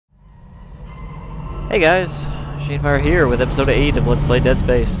Hey guys, Shadefyre here with episode 8 of Let's Play Dead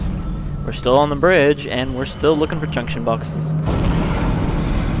Space. We're still on the bridge, and we're still looking for junction boxes.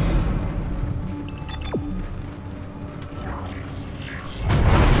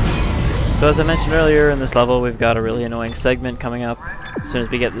 So as I mentioned earlier, in this level we've got a really annoying segment coming up as soon as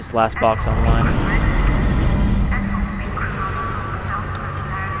we get this last box online.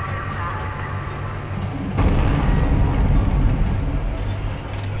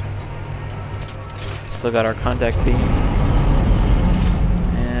 Still got our contact beam.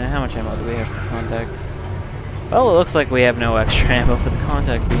 And how much ammo do we have for contact? Well, it looks like we have no extra ammo for the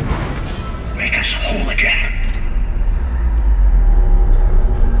contact beam. Make us whole again.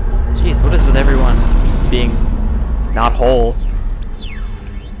 Jeez, what is with everyone being not whole?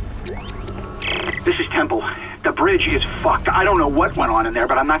 This is Temple. The bridge is fucked. I don't know what went on in there,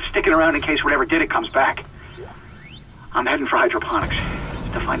 but I'm not sticking around in case whatever did it comes back. I'm heading for hydroponics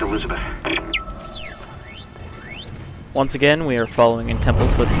to find Elizabeth. Once again, we are following in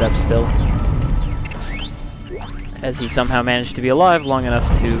Temple's footsteps still, as he somehow managed to be alive long enough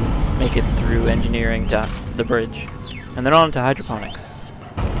to make it through engineering to the bridge, and then on to hydroponics.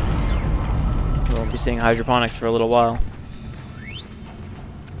 We won't be seeing hydroponics for a little while.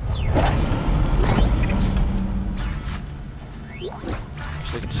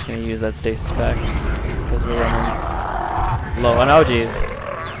 Actually, I'm just going to use that stasis pack, because we're running low on OGs.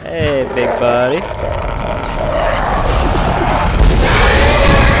 Hey, big buddy.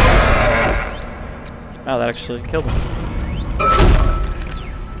 Oh, that actually killed him.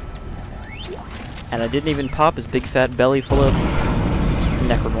 And I didn't even pop his big fat belly full of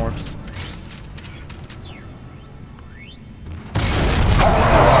necromorphs.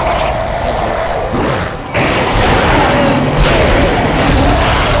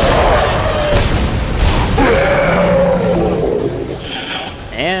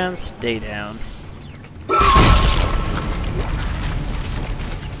 And stay down.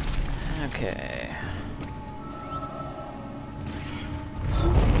 Okay.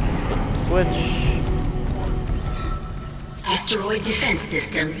 Switch. Asteroid Defense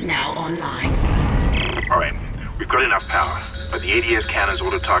System now online. Alright, we've got enough power, but the ADS cannon's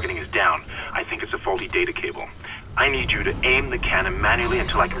auto-targeting is down. I think it's a faulty data cable. I need you to aim the cannon manually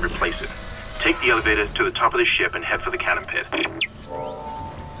until I can replace it. Take the elevator to the top of the ship and head for the cannon pit.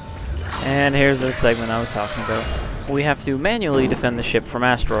 And here's the segment I was talking about. We have to manually defend the ship from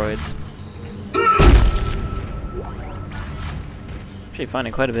asteroids. Actually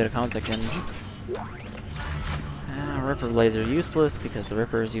finding quite a bit of contact energy. Ripper laser useless because the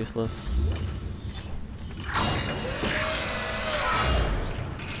Ripper is useless.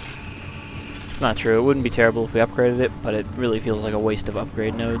 It's not true. It wouldn't be terrible if we upgraded it, but it really feels like a waste of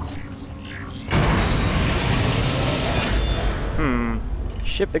upgrade nodes.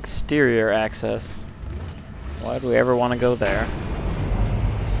 Ship exterior access. Why do we ever want to go there?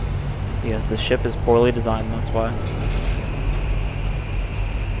 Because the ship is poorly designed, that's why.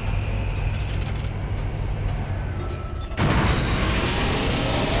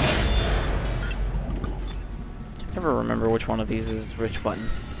 I never remember which one of these is which button.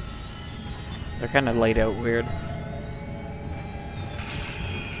 They're kind of laid out weird.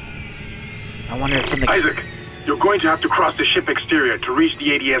 I wonder if something... Isaac, you're going to have to cross the ship exterior to reach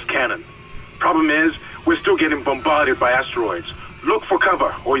the ADS cannon. Problem is, we're still getting bombarded by asteroids. Look for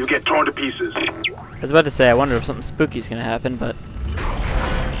cover, or you get torn to pieces. I was about to say, I wonder if something spooky is going to happen, but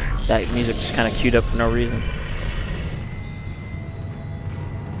that music just kind of queued up for no reason.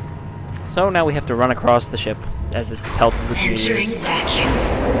 So now we have to run across the ship as it's pelted with meteors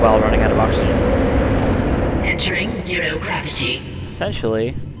while running out of oxygen. Entering zero gravity.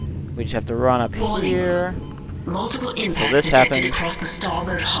 Essentially, we just have to run up here. Multiple So impacts this detected happens across the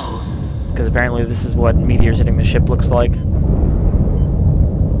starboard hull. because apparently this is what meteors hitting the ship looks like.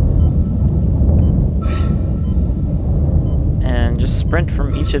 And just sprint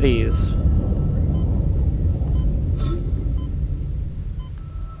from each of these.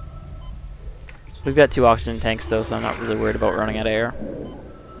 We've got 2 oxygen tanks though, so I'm not really worried about running out of air.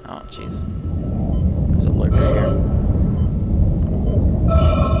 Oh, jeez. There's a lurker here.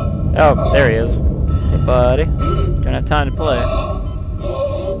 Oh, there he is. Hey, buddy. Don't have time to play.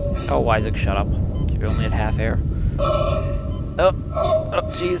 Oh, Isaac, shut up. You're only at half air. Oh,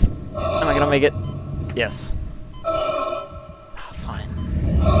 jeez. Am I gonna make it? Yes. Oh, fine.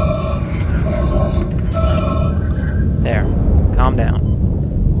 There. Calm down.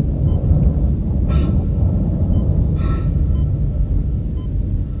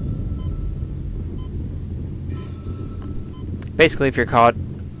 Basically, if you're caught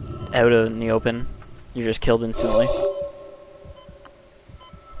out in the open, you're just killed instantly.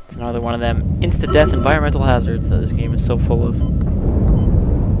 It's another one of them insta-death environmental hazards that this game is so full of.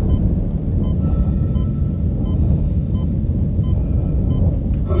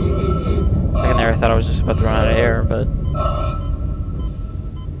 Second there, I thought I was just about to run out of air, but...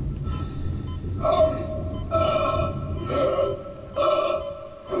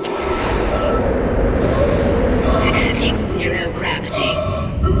 Exiting zero gravity.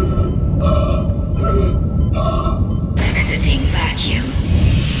 Exiting vacuum.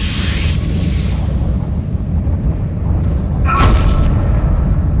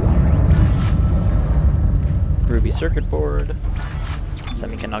 Ruby circuit board.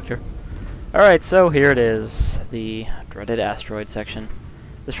 Semiconductor. Alright, so here it is. The dreaded asteroid section.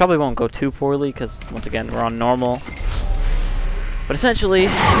 This probably won't go too poorly, because, once again, we're on normal. But essentially...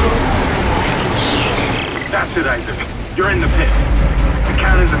 That's it, Isaac. You're in the pit. The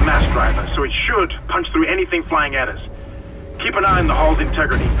cannon's a mass driver, so it should punch through anything flying at us. Keep an eye on the hull's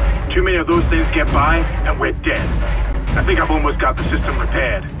integrity. Too many of those things get by, and we're dead. I think I've almost got the system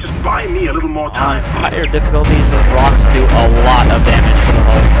repaired. Just buy me a little more time. On higher difficulties, these rocks do a lot of damage to the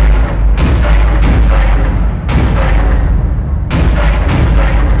hull.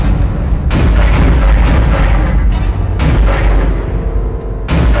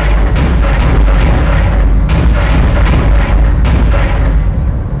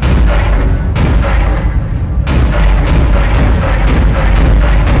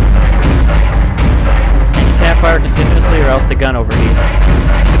 Fire continuously or else the gun overheats.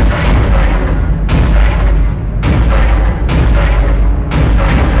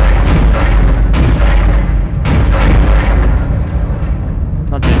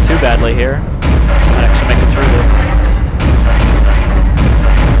 Not doing too badly here. Might actually make it through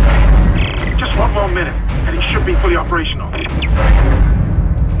this. Just one more minute, and it should be fully operational.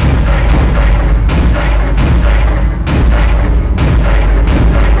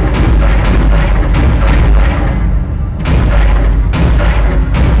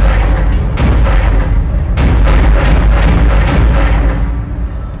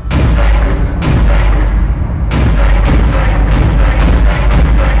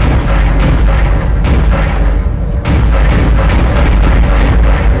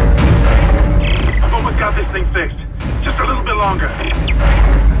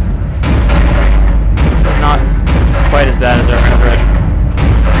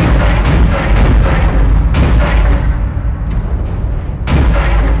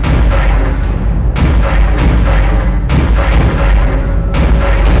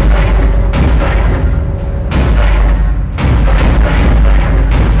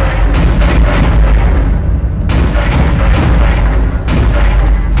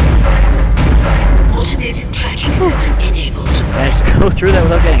 Through that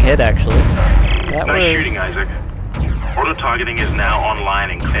without getting hit, actually. That nice shooting, Isaac. Auto-targeting is now online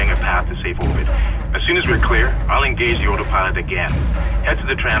and clearing a path to safe orbit. As soon as we're clear, I'll engage the autopilot again. Head to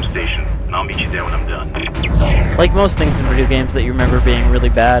the tram station, and I'll meet you there when I'm done. Like most things in video games that you remember being really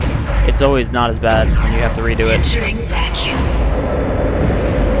bad, it's always not as bad when you have to redo it. Entering vacuum.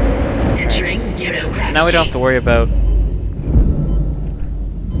 Entering zero gravity. So now we don't have to worry about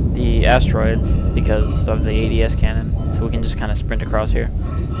the asteroids because of the ADS cannon. So we can just kind of sprint across here.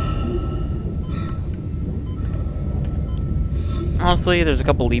 Honestly, there's a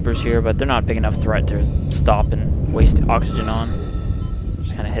couple leapers here, but they're not a big enough threat to stop and waste oxygen on.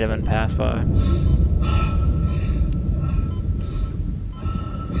 Just kind of hit them and pass by.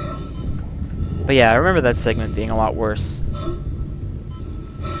 But yeah, I remember that segment being a lot worse.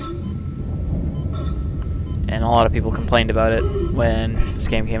 And a lot of people complained about it when this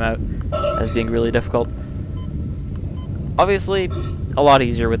game came out as being really difficult. Obviously, a lot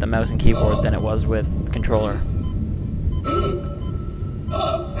easier with the mouse and keyboard than it was with controller.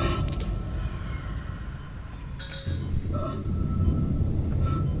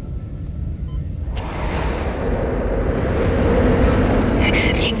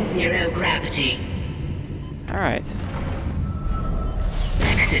 Exiting zero gravity. Alright.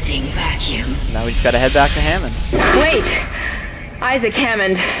 Exiting vacuum. Now we just gotta head back to Hammond. Wait! Isaac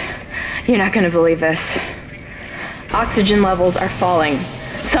Hammond. You're not gonna believe this. Oxygen levels are falling.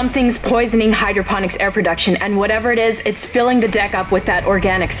 Something's poisoning hydroponics air production, and whatever it is, it's filling the deck up with that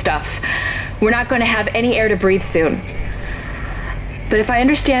organic stuff. We're not going to have any air to breathe soon. But if I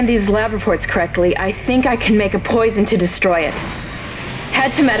understand these lab reports correctly, I think I can make a poison to destroy it.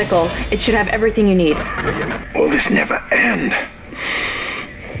 Head to medical. It should have everything you need. Will this never end?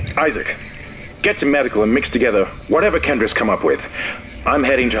 Isaac, get to medical and mix together whatever Kendra's come up with. I'm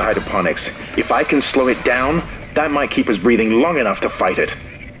heading to hydroponics. If I can slow it down, that might keep us breathing long enough to fight it.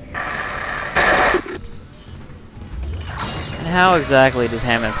 And how exactly does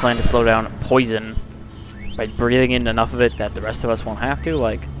Hammond plan to slow down poison? By breathing in enough of it that the rest of us won't have to?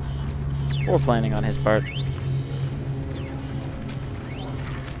 Like, poor planning on his part.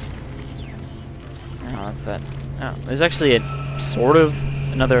 Oh, that's that. Oh, there's actually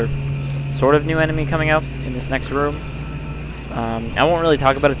another sort of new enemy coming up in this next room. I won't really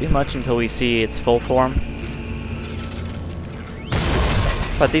talk about it too much until we see its full form.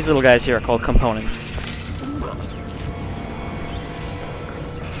 But these little guys here are called components.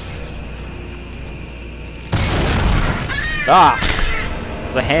 Ah!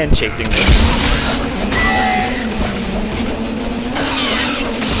 There's a hand chasing me.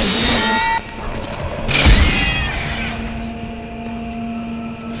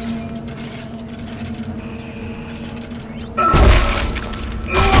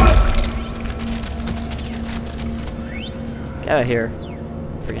 Get out of here.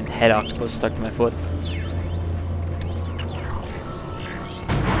 Freaking head octopus stuck to my foot.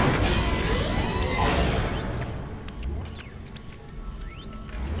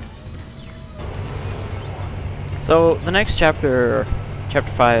 So, the next chapter,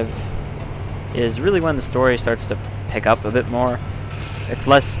 Chapter 5, is really when the story starts to pick up a bit more. It's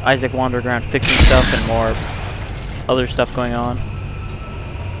less Isaac wandering around fixing stuff and more other stuff going on.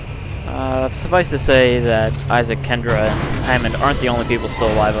 Suffice to say that Isaac, Kendra, and Hammond aren't the only people still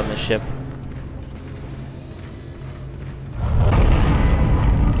alive on this ship.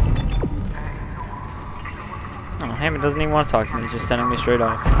 Oh, Hammond doesn't even want to talk to me, he's just sending me straight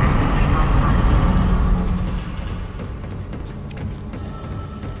off.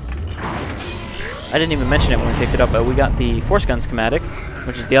 I didn't even mention it when we picked it up, but we got the force gun schematic,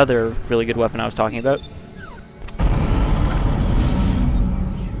 which is the other really good weapon I was talking about.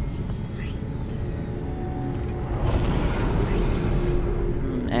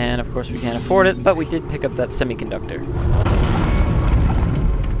 And of course we can't afford it, but we did pick up that semiconductor.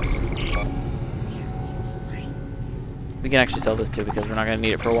 We can actually sell this too because we're not going to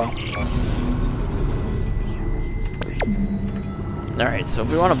need it for a while. Alright, so if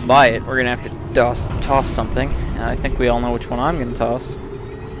we want to buy it, we're going to have to toss something. And I think we all know which one I'm going to toss.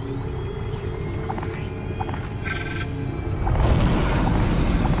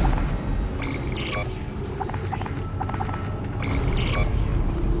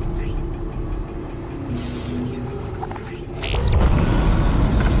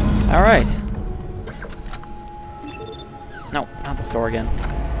 Alright. No, not the store again.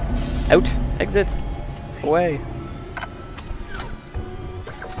 Out! Exit! Away!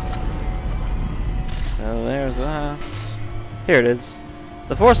 So there's that. Here it is.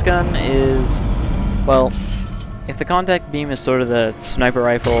 The force gun is, well, if the contact beam is sort of the sniper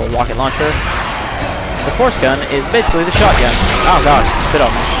rifle rocket launcher, the force gun is basically the shotgun. Oh god, spit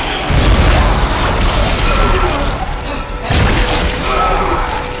on me.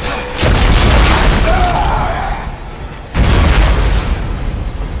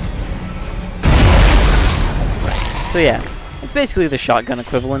 So yeah, it's basically the shotgun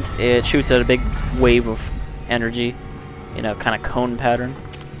equivalent. It shoots out a big wave of energy in a kind of cone pattern.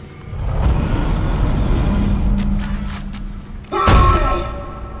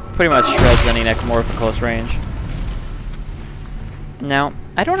 Pretty much shreds any necromorph at close range. Now,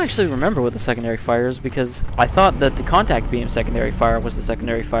 I don't actually remember what the secondary fire is because I thought that the contact beam secondary fire was the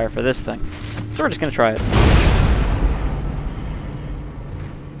secondary fire for this thing. So we're just going to try it.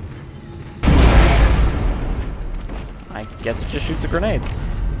 I guess it just shoots a grenade.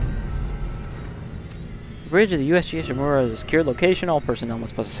 The bridge of the USG Ishimura is a secure location. All personnel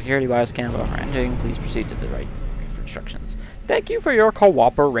must pass a security bios cam before entering. Please proceed to the right for instructions. Thank you for your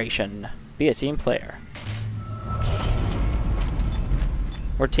cooperation. Be a team player.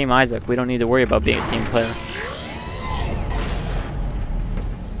 We're Team Isaac. We don't need to worry about being a team player.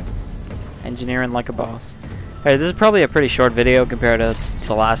 Engineering like a boss. Alright, this is probably a pretty short video compared to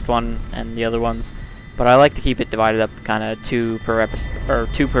the last one and the other ones. But I like to keep it divided up kind of 2 per episode, or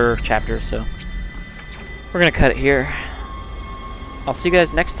 2 per chapter, so we're gonna cut it here. I'll see you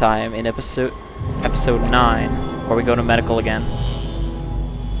guys next time in episode 9, where we go to medical again.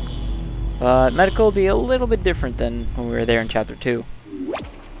 Medical will be a little bit different than when we were there in chapter 2.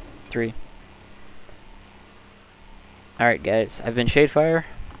 3. Alright guys, I've been Shadefyre,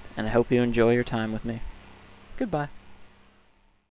 and I hope you enjoy your time with me. Goodbye.